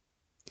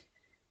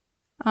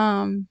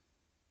 Um,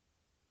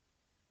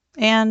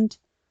 and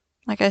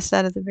like I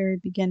said at the very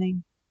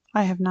beginning,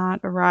 I have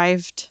not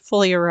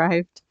fully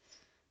arrived,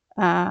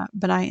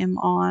 but I am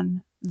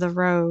on the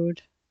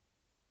road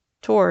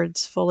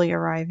towards fully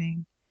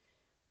arriving,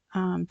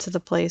 to the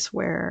place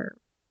where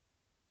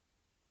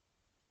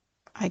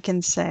I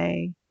can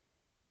say,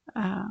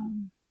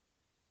 um,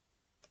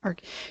 or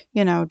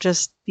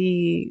just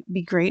be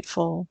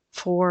grateful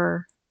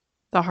for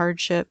the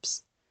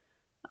hardships,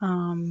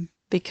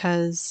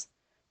 because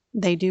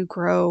they do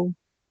grow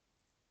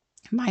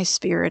my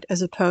spirit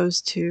as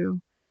opposed to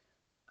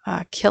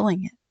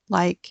killing it,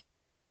 like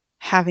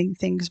having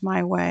things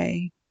my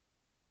way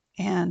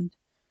and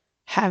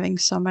having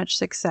so much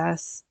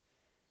success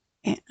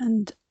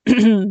and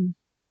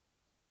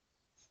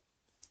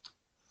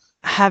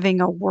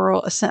having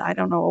I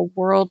don't know, a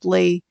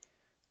worldly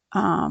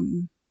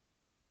um,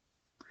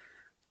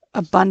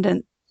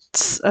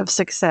 abundance of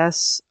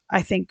success,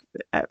 I think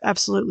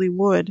absolutely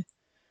would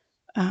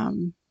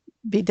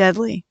be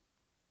deadly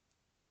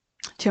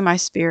to my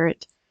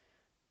spirit.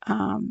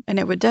 And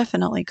it would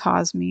definitely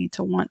cause me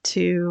to want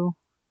to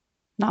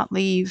not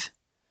leave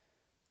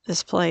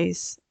this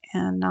place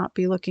and not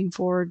be looking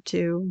forward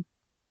to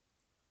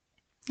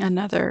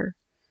another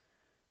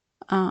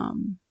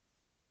um,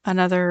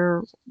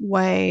 another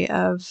way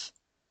of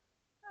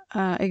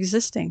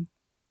existing.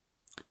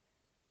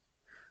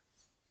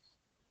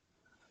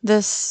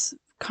 This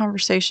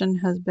conversation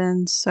has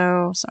been it's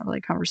not really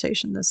a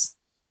conversation, this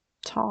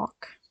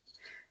talk,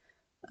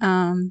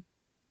 um,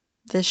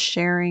 this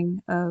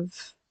sharing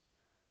of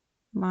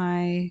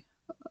my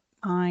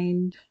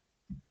mind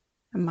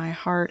and my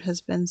heart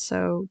has been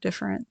so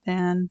different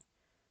than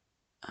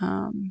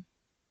um,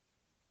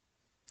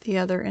 the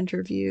other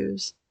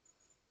interviews.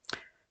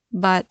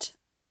 But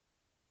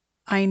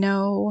I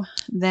know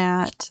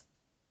that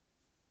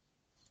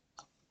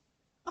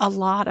a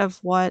lot of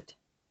what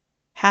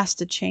has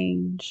to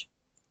change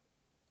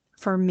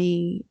for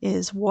me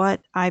is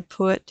what I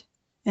put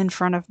in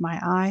front of my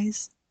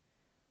eyes,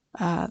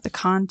 the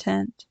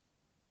content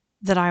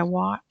that I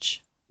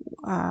watch,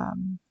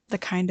 the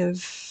kind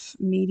of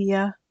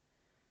media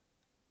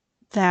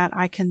that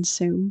I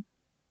consume,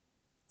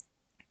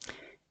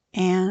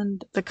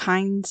 and the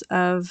kinds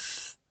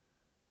of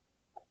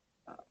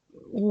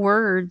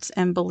words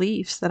and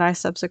beliefs that I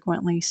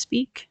subsequently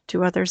speak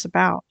to others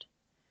about.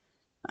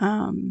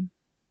 Um,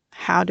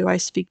 how do I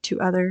speak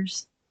to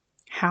others?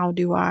 How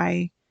do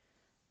I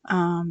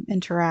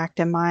interact?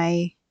 Am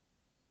I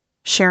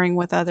sharing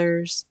with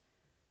others,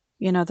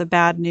 the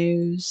bad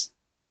news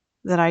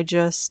that I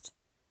just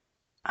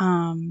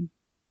um,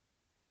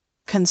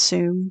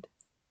 consumed,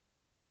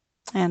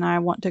 and I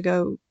want to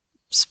go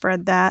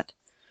spread that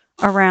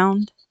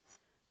around?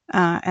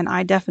 And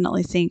I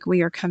definitely think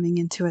we are coming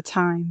into a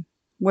time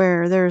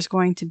where there's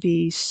going to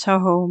be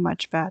so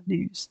much bad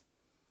news.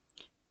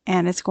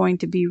 And it's going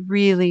to be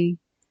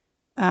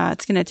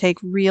it's going to take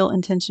real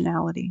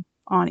intentionality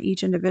on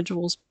each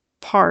individual's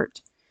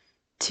part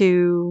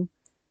to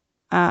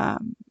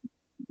um,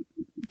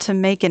 to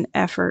make an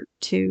effort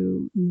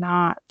to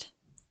not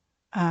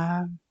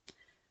uh,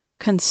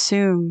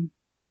 consume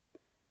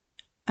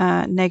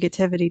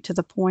negativity to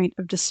the point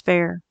of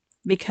despair.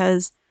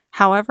 Because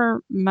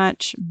however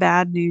much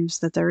bad news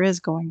that there is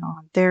going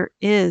on, there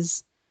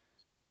is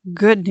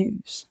good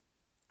news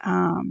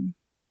um,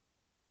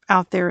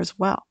 out there as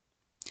well.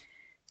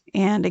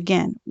 And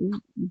again,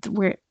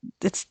 where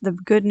it's the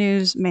good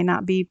news may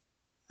not be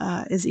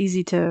as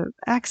easy to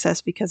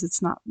access because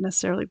it's not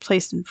necessarily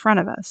placed in front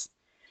of us,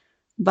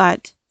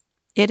 but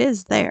it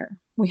is there.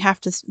 We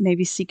have to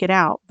maybe seek it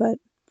out. But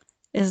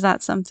is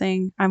that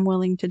something I'm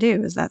willing to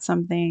do? Is that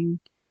something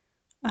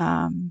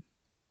um,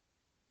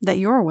 that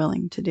you're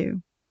willing to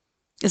do?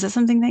 Is it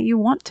something that you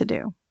want to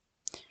do?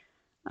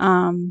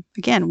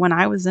 Again, when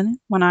I was in it,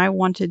 when I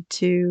wanted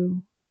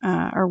to,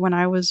 or when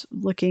I was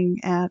looking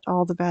at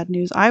all the bad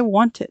news, I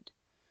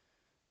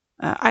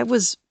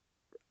was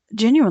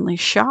genuinely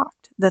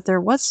shocked that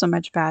there was so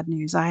much bad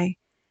news. I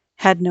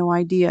had no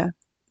idea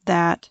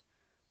that,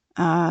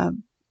 uh,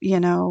 you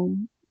know,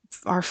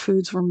 our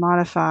foods were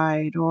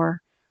modified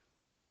or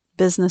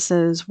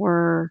businesses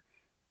were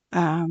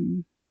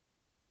um,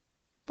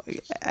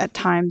 at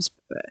times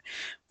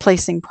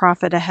placing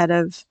profit ahead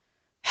of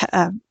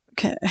uh,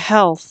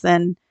 health.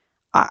 And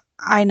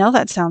I know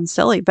that sounds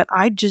silly, but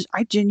I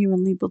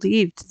genuinely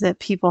believed that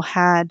people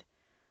had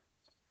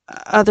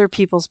other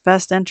people's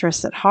best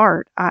interests at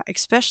heart,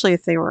 especially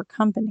if they were a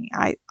company.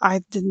 I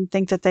didn't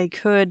think that they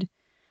could.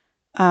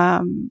 I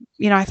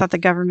thought the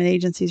government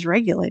agencies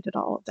regulated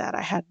all of that.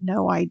 I had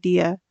no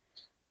idea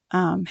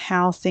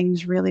how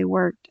things really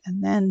worked.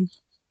 And then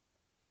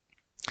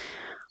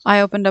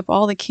I opened up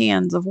all the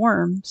cans of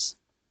worms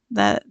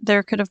that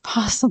there could have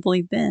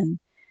possibly been.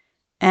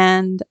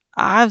 And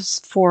I was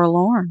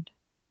forlorn,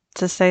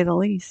 to say the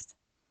least.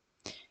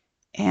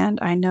 And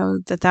I know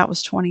that that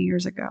was 20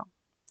 years ago.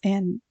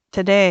 And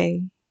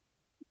today,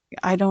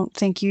 I don't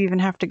think you even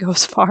have to go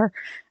as far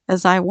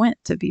as I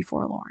went to be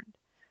forlorn.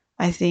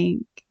 I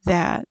think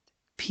that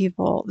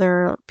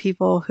there are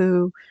people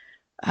who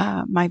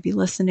might be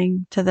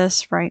listening to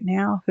this right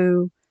now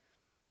who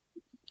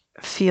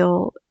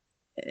feel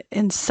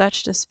in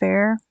such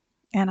despair.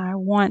 And I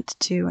want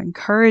to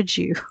encourage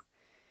you.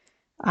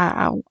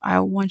 I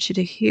want you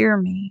to hear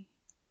me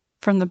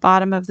from the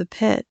bottom of the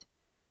pit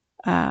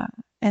uh,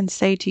 and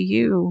say to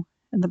you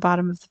in the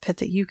bottom of the pit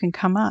that you can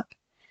come up.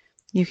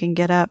 You can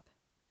get up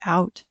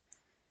out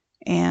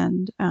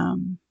and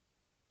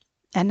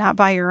not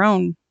by your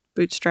own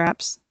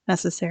bootstraps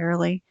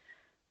necessarily,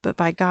 but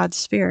by God's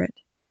Spirit.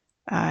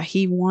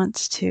 He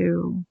wants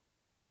to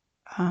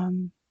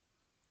um,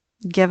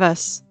 give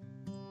us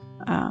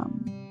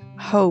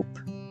hope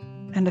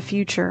and a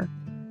future.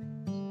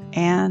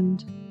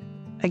 And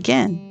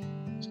again,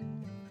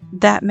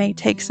 that may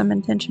take some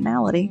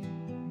intentionality,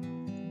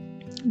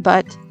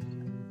 but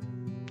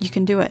You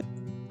can do it.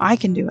 I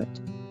can do it.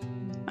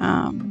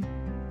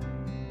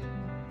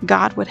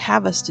 God would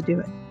have us to do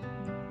it.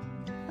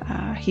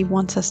 He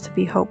wants us to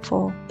be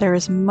hopeful. There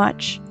is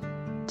much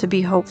to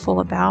be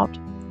hopeful about.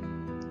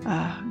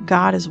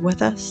 God is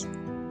with us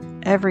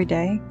every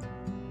day,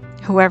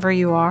 whoever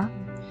you are,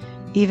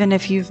 even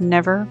if you've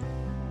never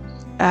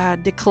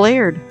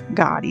declared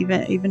God,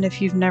 even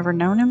if you've never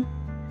known Him.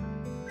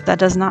 That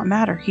does not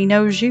matter. He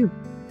knows you.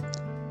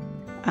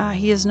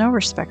 He is no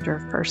respecter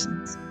of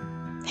persons.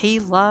 He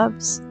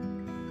loves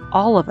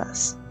all of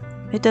us.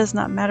 It does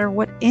not matter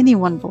what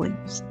anyone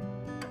believes.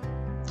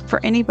 For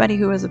anybody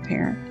who is a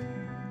parent,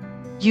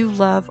 you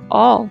love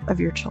all of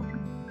your children.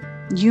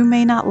 You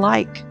may not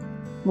like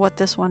what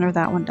this one or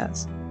that one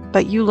does,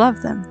 but you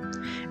love them,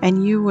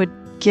 and you would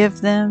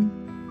give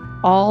them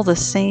all the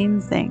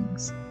same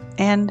things.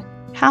 And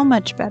how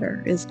much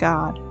better is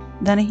God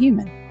than a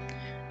human?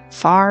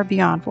 Far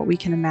beyond what we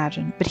can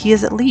imagine, but he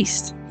at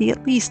least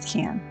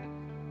can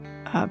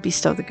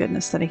bestow the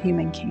goodness that a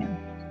human can.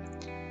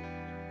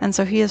 And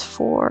so he is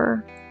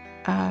for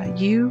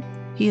you,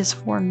 he is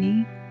for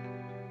me,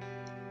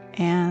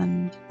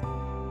 and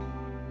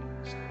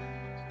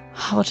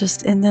I'll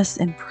just end this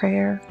in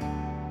prayer.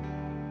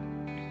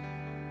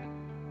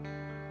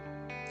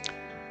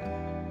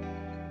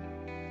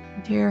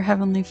 Dear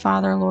Heavenly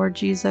Father, Lord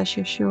Jesus,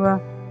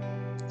 Yeshua,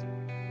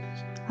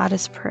 I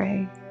just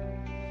pray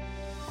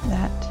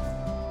that,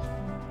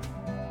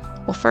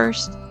 well,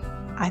 first,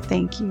 I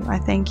thank you. I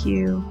thank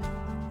you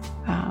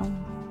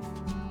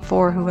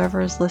for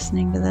whoever is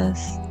listening to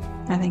this.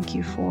 I thank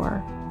you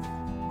for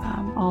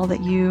all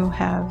that you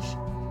have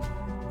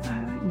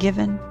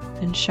given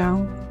and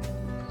shown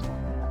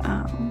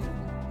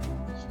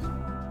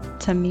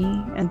to me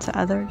and to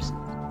others.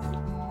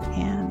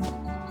 And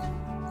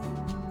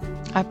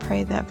I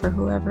pray that for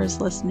whoever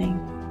is listening,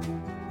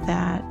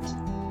 that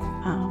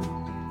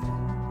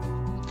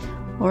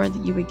Lord,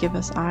 that you would give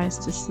us eyes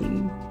to see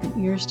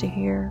and ears to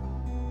hear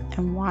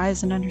and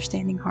wise and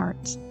understanding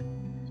hearts,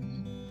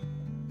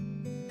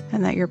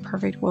 and that your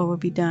perfect will would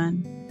be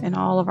done in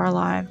all of our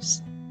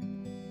lives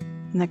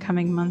in the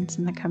coming months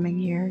and the coming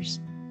years.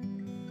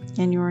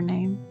 In your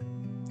name,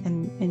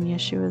 in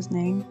Yeshua's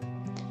name.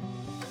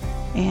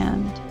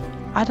 And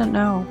I don't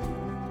know,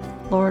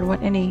 Lord,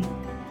 what any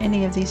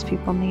of these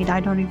people need.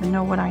 I don't even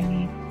know what I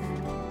need,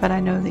 but I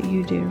know that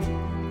you do.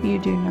 You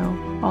do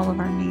know all of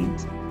our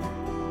needs.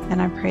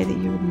 And I pray that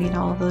you would meet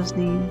all of those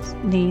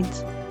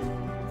needs.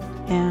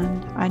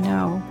 And I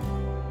know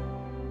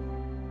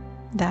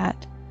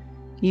that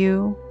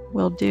you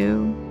will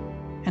do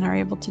and are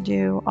able to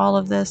do all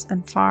of this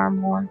and far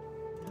more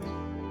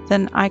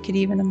than I could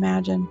even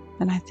imagine.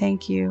 And I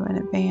thank you in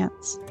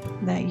advance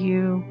that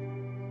you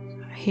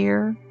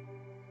hear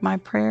my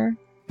prayer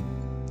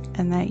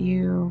and that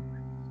you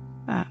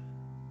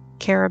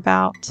care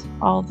about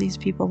all of these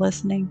people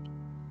listening.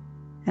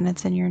 And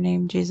it's in your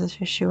name, Jesus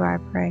Yeshua,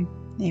 I pray.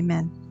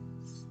 Amen.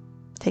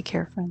 Take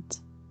care,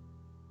 friends.